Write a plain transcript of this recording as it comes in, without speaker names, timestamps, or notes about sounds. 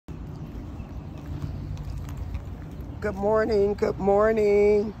Good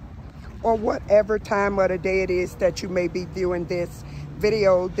morning, or whatever time of the day it is that you may be viewing this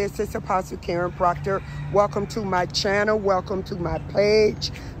video. This is Apostle Karen Proctor. Welcome to my channel. Welcome to my page.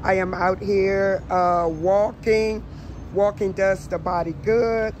 I am out here walking. Walking does the body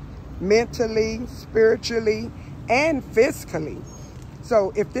good, mentally, spiritually, and physically.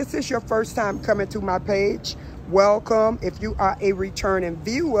 So if this is your first time coming to my page, welcome. If you are a returning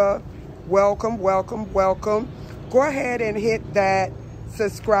viewer, welcome. Go ahead and hit that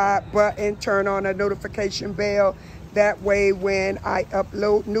subscribe button, turn on a notification bell. That way when I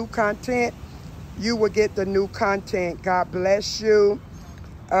upload new content, you will get the new content. God bless you.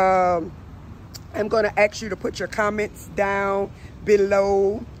 I'm going to ask you to put your comments down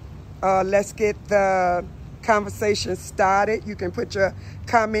below. Let's get the conversation started. You can put your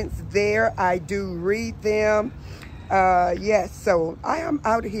comments there. I do read them. Yes, so I am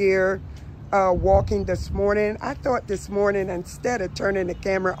out here walking this morning. I thought this morning, instead of turning the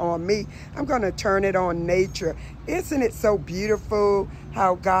camera on me, I'm going to turn it on nature. Isn't it so beautiful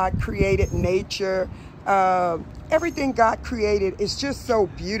how God created nature? Everything God created is just so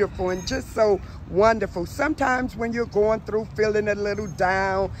beautiful and just so wonderful. Sometimes when you're going through feeling a little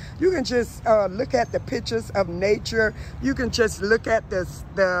down, you can just look at the pictures of nature. You can just look at the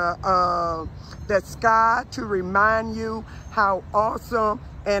sky to remind you how awesome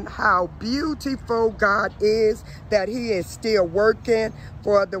and how beautiful God is, that he is still working.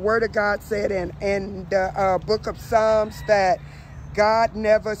 For the word of God said in the book of Psalms that God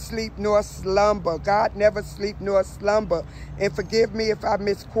never sleep nor slumber. God never sleep nor slumber. And forgive me if I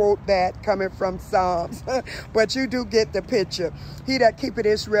misquote that coming from Psalms. But you do get the picture. He that keepeth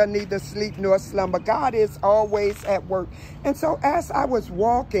Israel neither sleep nor slumber. God is always at work. And so as I was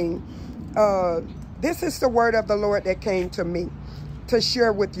walking, this is the word of the Lord that came to me to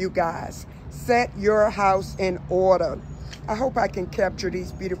share with you guys. Set your house in order. I hope I can capture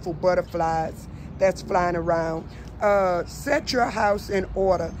these beautiful butterflies that's flying around. Set your house in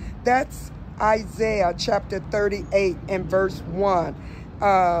order. That's Isaiah chapter 38 and verse 1.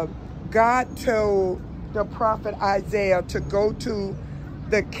 God told the prophet Isaiah to go to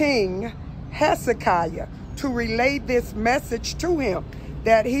the king Hezekiah to relay this message to him,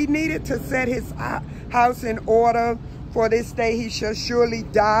 that he needed to set his house in order, for this day he shall surely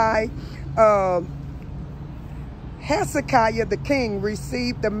die. Hezekiah the king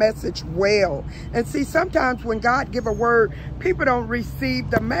received the message well. And see, sometimes when God give a word, people don't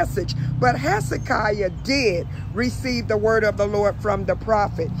receive the message. But Hezekiah did receive the word of the Lord from the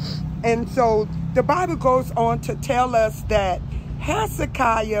prophet. And so the Bible goes on to tell us that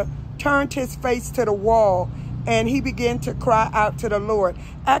Hezekiah turned his face to the wall and he began to cry out to the Lord,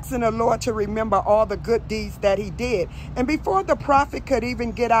 asking the Lord to remember all the good deeds that he did. And before the prophet could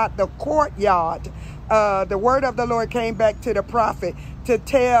even get out the courtyard, the word of the Lord came back to the prophet to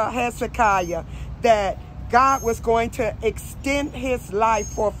tell Hezekiah that God was going to extend his life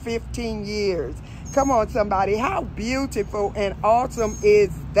for 15 years. Come on, somebody. How beautiful and awesome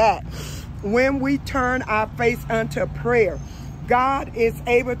is that? When we turn our face unto prayer, God is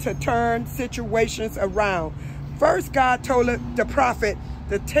able to turn situations around. First, God told the prophet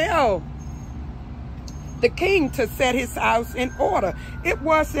to tell the king to set his house in order. It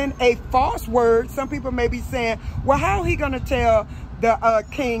wasn't a false word. Some people may be saying, well, how he going to tell the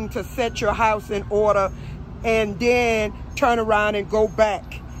king to set your house in order and then turn around and go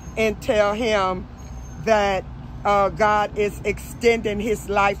back and tell him that God is extending his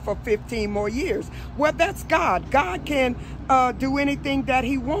life for 15 more years? Well, that's God. God can do anything that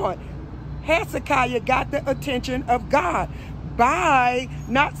he wants. Hezekiah got the attention of God by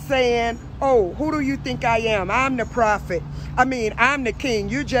not saying, oh, who do you think I am? I'm the prophet. I'm the king.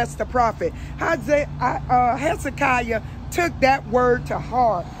 You're just the prophet. Hezekiah took that word to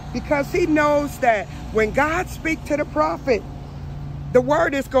heart, because he knows that when God speaks to the prophet, the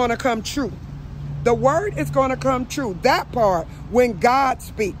word is going to come true. The word is going to come true. That part, when God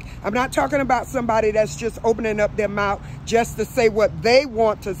speaks. I'm not talking about somebody that's just opening up their mouth just to say what they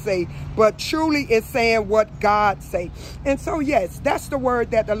want to say, but truly is saying what God say. And so, yes, that's the word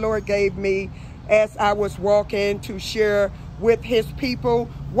that the Lord gave me as I was walking to share with his people.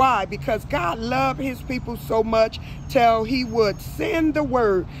 Why? Because God loved his people so much till he would send the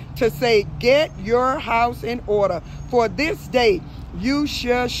word to say, get your house in order, for this day you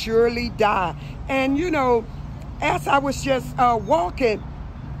shall surely die. And you know, as I was just walking,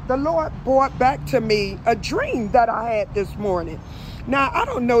 the Lord brought back to me a dream that I had this morning. Now, I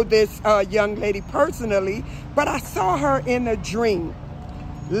don't know this young lady personally, but I saw her in a dream,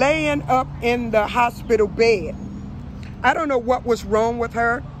 laying up in the hospital bed. I don't know what was wrong with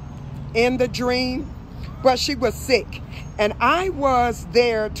her in the dream, but she was sick. And I was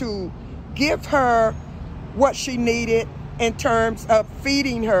there to give her what she needed in terms of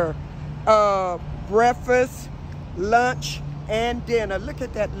feeding her breakfast, lunch, and dinner. Look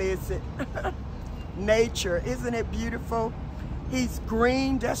at that lizard. Nature, isn't it beautiful? He's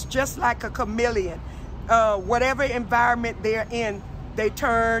green, that's just like a chameleon. Whatever environment they're in, they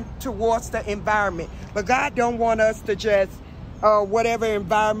turn towards the environment. But God don't want us to just, whatever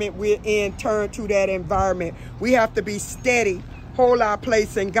environment we're in, turn to that environment. We have to be steady, hold our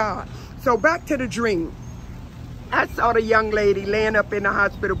place in God. So back to the dream. I saw the young lady laying up in the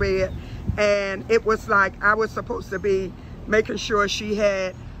hospital bed, and it was like I was supposed to be making sure she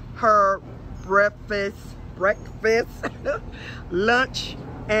had her breakfast, lunch,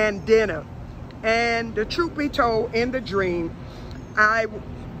 and dinner. And the truth be told, in the dream, I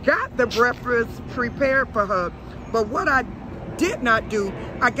got the breakfast prepared for her, but what I did not do,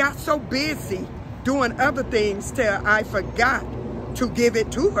 I got so busy doing other things till I forgot to give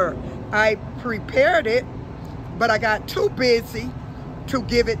it to her. I prepared it, but I got too busy to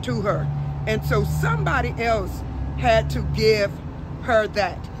give it to her. And so somebody else had to give her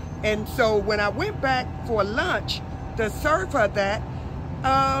that. And so when I went back for lunch to serve her that,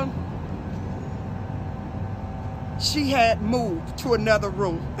 she had moved to another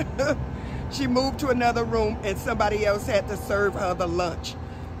room. She moved to another room, and somebody else had to serve her the lunch.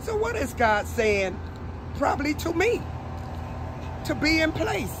 So what is God saying? Probably to me, to be in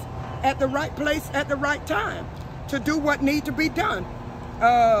place at the right time, to do what needs to be done.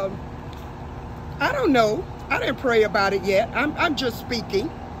 I don't know. I didn't pray about it yet. I'm just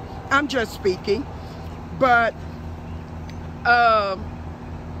speaking. I'm just speaking. But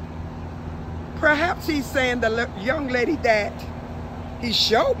perhaps he's saying the young lady that he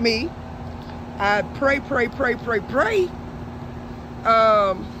showed me, I pray.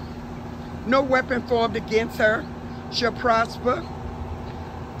 No weapon formed against her shall prosper.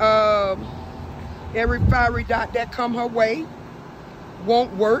 Every fiery dot that come her way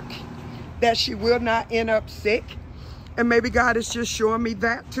won't work, that she will not end up sick. And maybe God is just showing me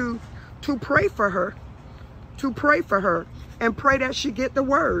that to pray for her, and pray that she get the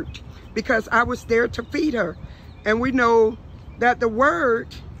word, because I was there to feed her. And we know that the word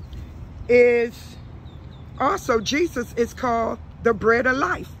is also, Jesus is called the bread of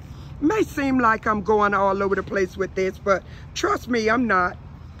life. It may seem like I'm going all over the place with this, but trust me, I'm not.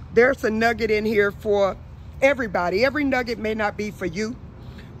 There's a nugget in here for everybody. Every nugget may not be for you,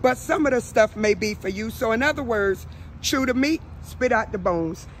 but some of the stuff may be for you. So in other words, chew the meat, spit out the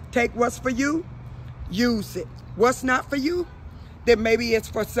bones. Take what's for you, use it. What's not for you, then maybe it's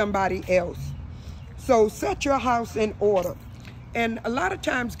for somebody else. So set your house in order. And a lot of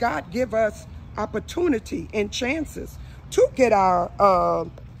times God give us opportunity and chances to get our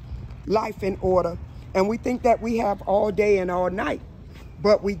life in order. And we think that we have all day and all night,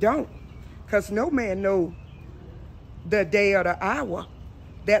 but we don't. Because no man knows the day or the hour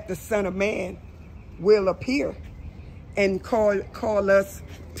that the Son of Man will appear and call us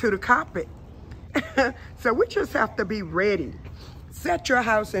to the carpet. So we just have to be ready. Set your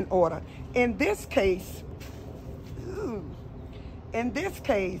house in order. In this case,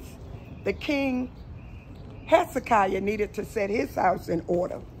 the king Hezekiah needed to set his house in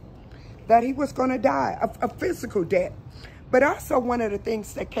order, that he was going to die, a physical death. But also one of the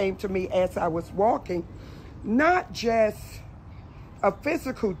things that came to me as I was walking, not just a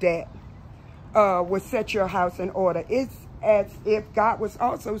physical death would set your house in order. It's as if God was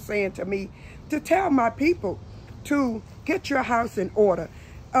also saying to me to tell my people to get your house in order,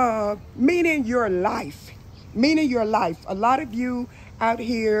 meaning your life. A lot of you out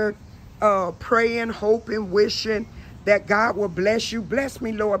here praying, hoping, wishing that God will bless you. Bless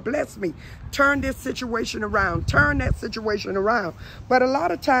me, Lord, bless me. Turn this situation around. Turn that situation around. But a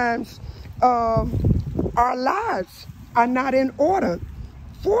lot of times, our lives are not in order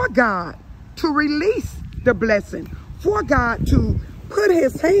for God to release the blessing, for God to put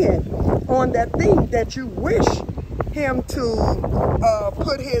his hand on that thing that you wish him to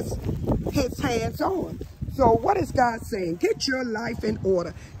put his hands on. So what is God saying? Get your life in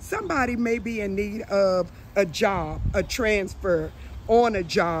order. Somebody may be in need of a job, a transfer on a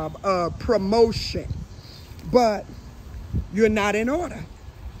job, a promotion, but you're not in order.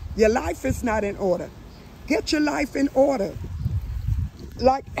 Your life is not in order. Get your life in order.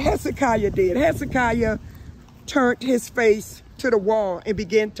 Like Hezekiah did. Hezekiah turned his face to the wall and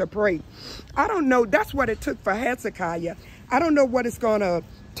began to pray. I don't know. That's what it took for Hezekiah. I don't know what it's going to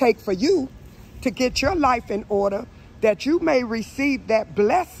take for you to get your life in order, that you may receive that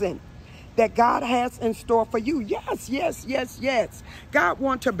blessing that God has in store for you. Yes, yes, yes, yes. God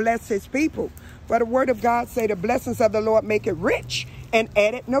wants to bless his people. For the word of God say the blessings of the Lord make it rich and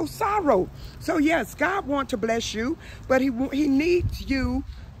add it no sorrow. So yes, God wants to bless you, but he needs you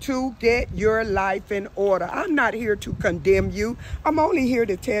to get your life in order. I'm not here to condemn you. I'm only here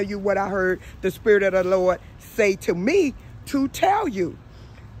to tell you what I heard the Spirit of the Lord say to me to tell you.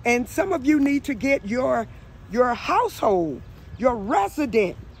 And some of you need to get your household, your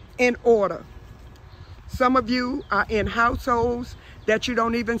resident in order. Some of you are in households that you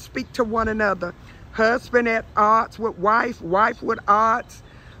don't even speak to one another. Husband at odds with wife, wife with odds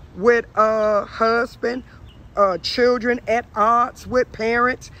with husband, children at odds with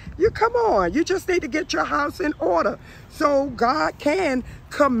parents. Come on, you just need to get your house in order so God can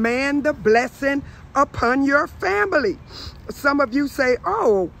command the blessing upon your family. Some of you say,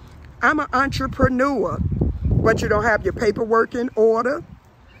 oh, I'm an entrepreneur, but you don't have your paperwork in order.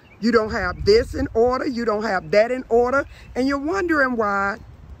 You don't have this in order. You don't have that in order. And you're wondering why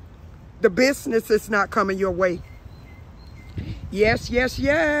the business is not coming your way. Yes, yes,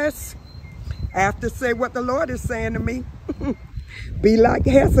 yes. I have to say what the Lord is saying to me. Be like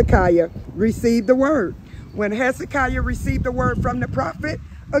Hezekiah, receive the word. When Hezekiah received the word from the prophet,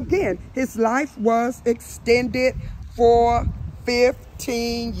 again, his life was extended for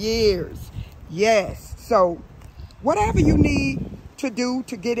 15 years. Yes, so whatever you need to do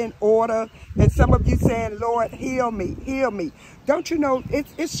to get in order, and some of you saying, Lord, heal me, heal me. Don't you know,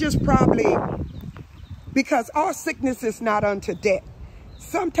 it's just probably because all sickness is not unto death.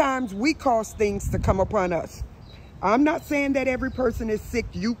 Sometimes we cause things to come upon us. I'm not saying that every person is sick,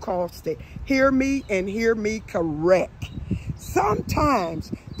 you caused it. Hear me and hear me correct.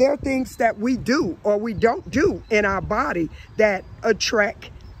 Sometimes there are things that we do or we don't do in our body that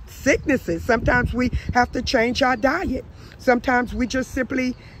attract sicknesses. Sometimes we have to change our diet. Sometimes we just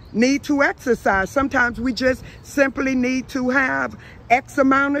simply need to exercise. Sometimes we just simply need to have X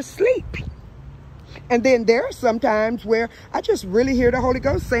amount of sleep. And then there are some times where I just really hear the Holy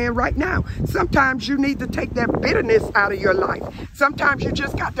Ghost saying right now, sometimes you need to take that bitterness out of your life. Sometimes you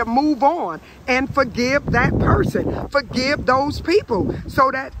just got to move on and forgive that person. Forgive those people so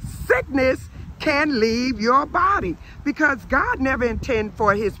that sickness can leave your body. Because God never intended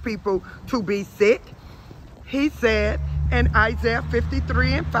for his people to be sick. He said in Isaiah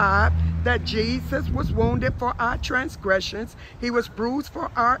 53:5 that Jesus was wounded for our transgressions. He was bruised for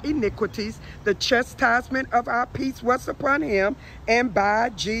our iniquities. The chastisement of our peace was upon him, and by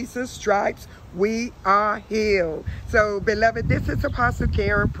Jesus' stripes we are healed. So, beloved, this is Apostle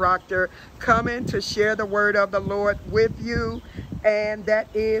Karen Proctor coming to share the word of the Lord with you, and that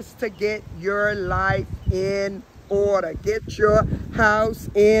is to get your life in order. Get your house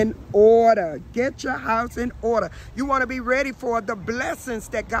in order. Get your house in order. You want to be ready for the blessings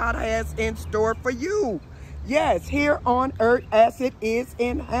that God has in store for you. Yes, here on earth as it is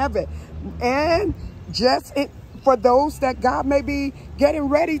in heaven. And just for those that God may be getting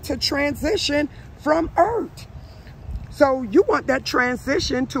ready to transition from earth. So you want that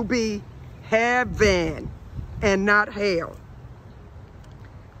transition to be heaven and not hell.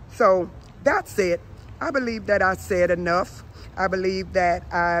 So that's it. I believe that I said enough. I believe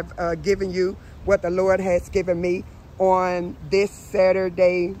that I've given you what the Lord has given me on this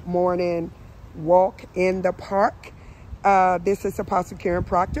Saturday morning walk in the park. This is Apostle Karen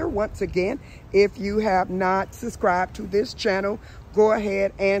Proctor. Once again, if you have not subscribed to this channel, go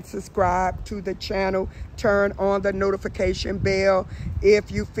ahead and subscribe to the channel. Turn on the notification bell.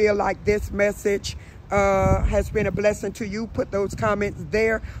 If you feel like this message has been a blessing to you, put those comments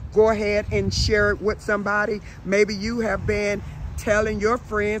there. Go ahead and share it with somebody. Maybe you have been telling your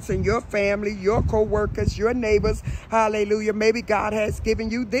friends and your family, your co-workers, your neighbors, hallelujah. Maybe God has given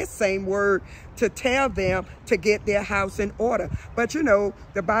you this same word to tell them to get their house in order. But you know,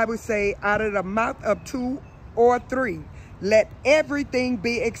 the Bible say out of the mouth of 2 or 3, let everything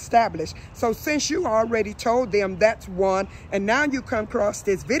be established. So since you already told them that's 1, and now you come across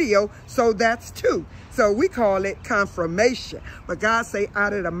this video, so that's 2. So we call it confirmation. But God say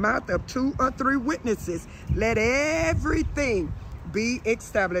out of the mouth of 2 or 3 witnesses, let everything be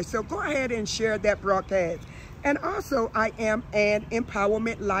established. So go ahead and share that broadcast. And also, I am an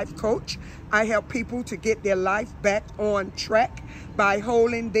empowerment life coach. I help people to get their life back on track by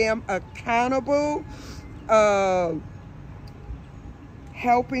holding them accountable,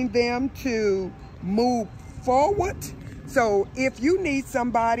 helping them to move forward. So if you need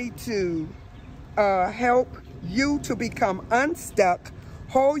somebody to help you to become unstuck,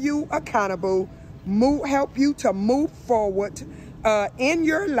 hold you accountable, help you to move forward in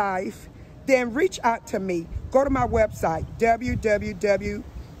your life, then reach out to me. Go to my website,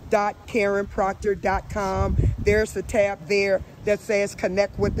 www.karenproctor.com. There's a tab there that says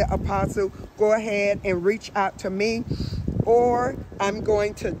connect with the apostle. Go ahead and reach out to me, or I'm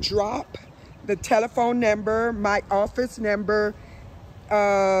going to drop the telephone number, my office number,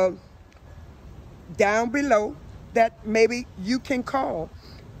 down below, that maybe you can call.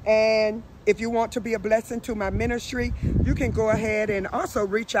 And if you want to be a blessing to my ministry, you can go ahead and also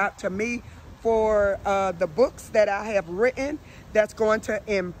reach out to me for the books that I have written that's going to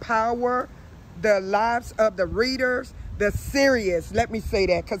empower the lives of the readers. The serious, let me say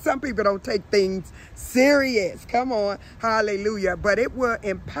that, because some people don't take things serious. Come on, hallelujah. But it will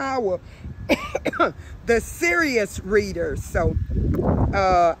empower the serious readers. So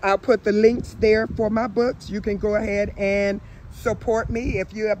I'll put the links there for my books. You can go ahead and support me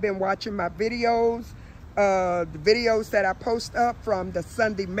if you have been watching my videos, the videos that I post up, from the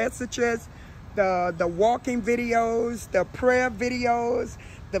Sunday messages, the walking videos, the prayer videos,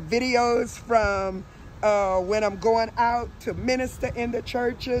 the videos from when I'm going out to minister in the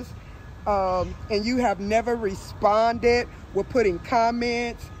churches, and you have never responded with putting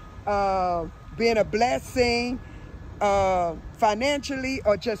comments, being a blessing, financially,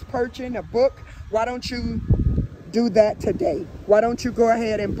 or just purchasing a book. Why don't you do that today? Why don't you go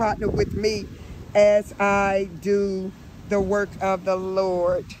ahead and partner with me as I do the work of the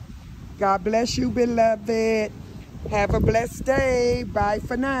Lord? God bless you, beloved. Have a blessed day. Bye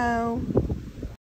for now.